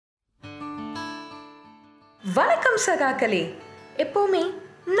வணக்கம் சகாக்களே. எப்போவுமே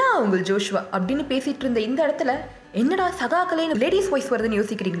நான் உங்கள் ஜோஷ்வா அப்படின்னு பேசிகிட்டு இருந்த இந்த இடத்துல என்னடா சகாக்களேன்னு லேடிஸ் வாய்ஸ் வருதுன்னு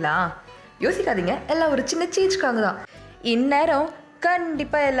யோசிக்கிறீங்களா? யோசிக்காதீங்க, எல்லாம் ஒரு சின்ன சேஞ்சுக்காக தான். இந்நேரம்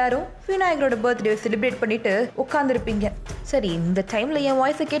கண்டிப்பாக எல்லாரும் விநாயகரோட பர்த்டே செலிப்ரேட் பண்ணிட்டு உட்காந்துருப்பீங்க. சரி, இந்த டைமில் என்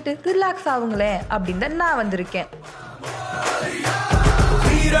வாய்ஸை கேட்டு ரிலாக்ஸ் ஆகுங்களேன் அப்படின்னு தான் நான் வந்திருக்கேன்.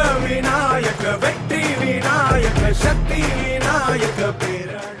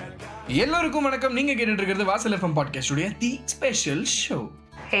 எல்லோருக்கும் வணக்கம். நீங்க கேட்டுட்டு இருக்கிறது வாசல் எஃப்எம் பாட்காஸ்ட் உடைய தி ஸ்பெஷல் ஷோ.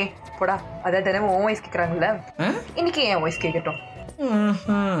 ஹே போடா, அதான் தினமும் உன் வாய்ஸ் கேட்குறாங்கல்ல, இன்னைக்கு என் வாய்ஸ் கேட்கட்டும்.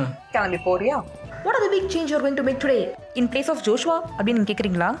 கிளம்பி போறியா? What are the big change you're going to make today in place of Joshua அப்படின்னு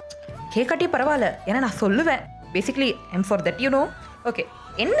கேட்குறீங்களா? கேட்காட்டே பரவாயில்ல, ஏன்னா நான் சொல்லுவேன். Basically I'm for that, you know. Okay,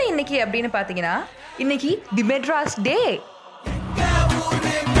 என்ன இன்னைக்கு அப்படின்னு பார்த்தீங்கன்னா, இன்னைக்கு தி மெட்ராஸ் டே.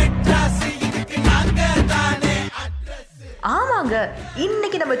 ஆமாங்க,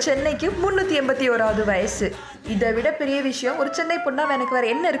 இன்னைக்கு நம்ம சென்னைக்கு 381வது வயசு. இதை விட பெரிய விஷயம் ஒரு சென்னை பொண்ணா எனக்கு வேற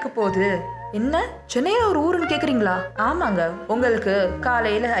என்ன இருக்க போகுது? என்ன சென்னையில ஒரு ஊருன்னு கேக்குறீங்களா? ஆமாங்க, உங்களுக்கு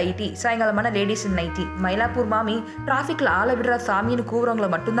காலையில ஐடி, சாயங்காலமான லேடிஸ் நைட்டி, மயிலாப்பூர் மாமி, டிராபிக்ல ஆள விடுற சாமின்னு கூவுறவங்கள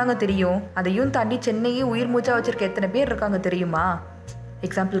மட்டும்தாங்க தெரியும். அதையும் தாண்டி சென்னையே உயிர் மூச்சா வச்சிருக்க எத்தனை பேர் இருக்காங்க தெரியுமா?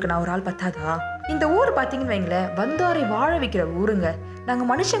 எக்ஸாம்பிளுக்கு நான் ஒரு ஆள் பத்தாதா? இந்த ஊர் பாத்தீங்கன்னு வைங்களேன், வந்தாரை வாழ வைக்கிற ஊருங்க. நாங்க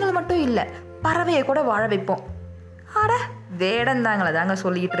மனுஷங்களை மட்டும் இல்ல, பறவையை கூட வாழ வைப்போம். ஆட வேடம் தாங்களே தாங்க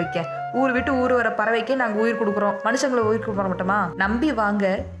சொல்லிட்டு இருக்கேன். ஊர் விட்டு ஊர் வர பறவைக்கே நாங்க உயிர் கொடுக்குறோம், மனுஷங்களை உயிர் கொடுக்க மாட்டோமா? நம்பி வாங்க,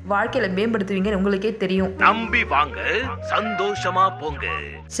 வாழ்க்கையில மேம்படுத்துவீங்கன்னு உங்களுக்கே தெரியும். நம்பி வாங்க, சந்தோஷமா போங்க.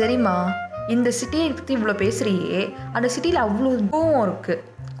 சரிம்மா, இந்த சிட்டியை பத்தி இவ்வளவு பேசுறியே, அந்த சிட்டியில அவ்வளவு கூவம் இருக்கு,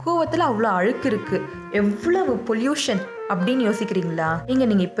 கூவத்துல அவ்வளவு அழுக்கு இருக்கு, எவ்வளவு பொல்யூஷன் அப்படின்னு யோசிக்கிறீங்களா?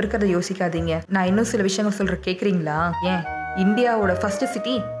 நீங்க இப்ப இருக்கிறத யோசிக்காதீங்க. நான் இன்னும் சில விஷயங்கள் சொல்றேன், கேக்குறீங்களா? ஏன் இந்தியாவோட ஃபர்ஸ்ட்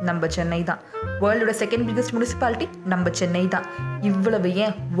சிட்டி நம்ம சென்னை தான். வேர்ல்டோட செகண்ட் பிக்கஸ்ட் முனிசிபாலிட்டி நம்ம சென்னை தான். இவ்வளவு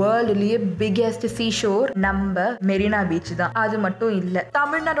ஏன், வேர்ல்டுலயே பிக்கெஸ்ட் சீ ஷோர் நம்ம மெரினா பீச் தான். அது மட்டும் இல்ல,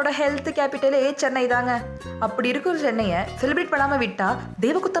 தமிழ்நாட்டோட ஹெல்த் கேபிட்டலே சென்னை தாங்க. அப்படி இருக்கிற சென்னையை செலிப்ரேட் பண்ணாம விட்டா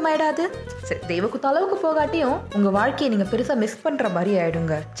தெய்வகுத்தம் ஆயிடாது? சரி, தெய்வகுத்த அளவுக்கு போகாட்டியும் உங்க வாழ்க்கையை நீங்க பெருசா மிஸ் பண்ற மாதிரி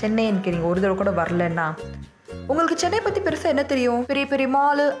ஆயிடுங்க. சென்னை எனக்கு நீங்க ஒரு தடவை கூட வரலன்னா. உங்களுக்கு சென்னை பத்தி பெருசா என்ன தெரியும்? பெரிய பெரிய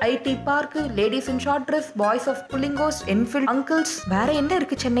mall, IT park, ladies in short dress, boys of புல்லிங்கோஸ், என்ஃபீல்ட் அங்கிள்ஸ், வேற என்ன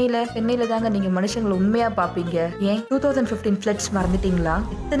இருக்கு சென்னையில? சென்னையில தாங்க நீங்க மனுஷங்களை உண்மையா பாப்பீங்க. ஏன் 2015 ஃபிளட்ஸ் மறந்துட்டீங்களா?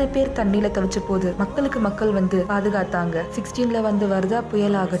 இத்தனை பேர் தண்ணியில தவிச்ச போது மக்களுக்கு மக்கள் வந்து பாதுகாத்தாங்க. 16ல வந்து வருதா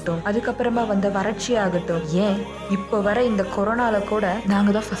புயல் ஆகட்டும், அதுக்கப்புறமா வந்த வறட்சி ஆகட்டும், ஏன் இப்போ வர இந்த கொரோனால கூட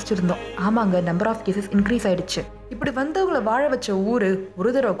நாங்க தான் ஃபர்ஸ்ட் இருந்தோம். ஆமாங்க, நம்பர் ஆஃப் கேசஸ் இன்க்ரீஸ் ஆயிடுச்சு. இப்படி வந்தவங்களை வாழ வச்ச ஊரு ஒரு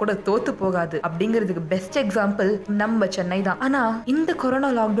தடவை கூட தோத்து போகாது அப்படிங்கிறதுக்கு பெஸ்ட் எக்ஸாம்பிள் நம்ம சென்னை தான். ஆனா இந்த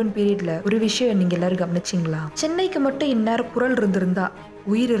கொரோனா லாக்டவுன் பீரியட்ல ஒரு விஷயம் நீங்க எல்லாரும் கவனிச்சிங்களா? சென்னைக்கு மட்டும் இந்நேரம் குரல் இருந்திருந்தா,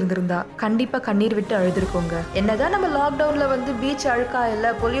 உயிர் இருந்திருந்தா கண்டிப்பா கண்ணீர் விட்டு அழுதுருக்கோங்க. என்னதான் நம்ம லாக்டவுன்ல வந்து பீச் அழுக்கா இல்ல,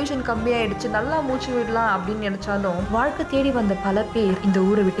 பொல்யூஷன் கம்மியாயிடுச்சு, நல்லா மூச்சு விடலாம் அப்படின்னு நினைச்சாலும் வாழ்க்கை தேடி வந்த பல பேர் இந்த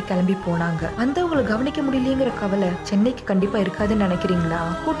ஊரை விட்டு கிளம்பி போனாங்க. வந்தவங்களை கவனிக்க முடியலங்கிற கவலை சென்னைக்கு கண்டிப்பா இருக்காதுன்னு நினைக்கிறீங்களா?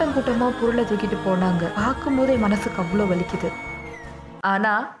 கூட்டம் கூட்டமா பொருளை தூக்கிட்டு போனாங்க, பார்க்கும் போதே மனசுக்கு அவ்வளவு வலிக்குது.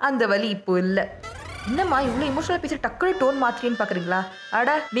 ஆனா அந்த வலி இப்போ இல்ல. என்னம்மா இவ்வளவு இமோஷனலா பேசி டக்குனு டோன் மாத்திரின்னு பாக்குறீங்களா? அட,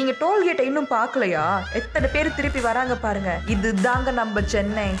 நீங்க டோல்கேட்டை இன்னும் பாக்கலையா? எத்தனை பேர் திருப்பி வராங்க பாருங்க. இதுதாங்க நம்ம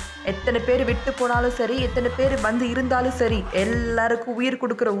சென்னை. எத்தனை பேர் விட்டு போனாலும் சரி, எத்தனை பேர் வந்து இருந்தாலும் சரி, எல்லாருக்கும் உயிர்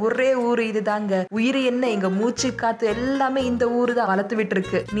கொடுக்குற ஒரே ஊரு இதுதாங்க. உயிர் என்ன, எங்க மூச்சு காத்து எல்லாமே இந்த ஊரு தான் வளர்த்து விட்டு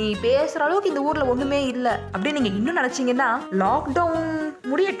இருக்கு. நீ பேசுற அளவுக்கு இந்த ஊர்ல ஒண்ணுமே இல்ல அப்படின்னு நீங்க இன்னும் நினைச்சீங்கன்னா, லாக்டவுன்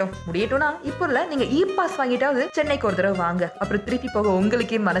முடியட்டும்னா இப்போ இல்ல, நீங்க இ பாஸ் வாங்கிட்டாவது சென்னைக்கு ஒரு தடவை வாங்க, அப்புறம் திருப்பி போக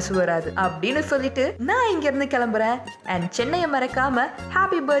உங்களுக்கே மனசு வராது அப்படின்னு சொல்லிட்டு நான் இங்க இருந்து கிளம்புறேன். அண்ட் சென்னையை மறக்காம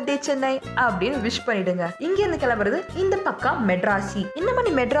ஹாப்பி பர்த்டே சென்னை அப்படின்னு விஷ் பண்ணிடுங்க. இங்க இருந்து கிளம்புறது இந்த பக்கம் மெட்ராசி. என்னமா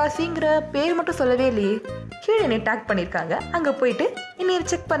நீ மெட்ராசிங்கிற பேர் மட்டும் சொல்லவே இல்லையே? கீழே என்னை டேக் பண்ணிருக்காங்க, அங்க போயிட்டு என்னைய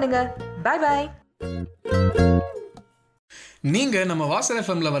செக் பண்ணுங்க. பாய் பாய். நீங்க நம்ம வாசல்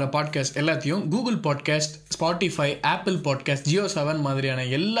எஃப்எம்ல வர பாட்காஸ்ட் எல்லாத்தையும் Google podcast, Spotify, Apple podcast, Jio 7 மாதிரியான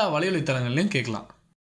எல்லா வலைவலைத்தளங்களையும் கேட்கலாம்.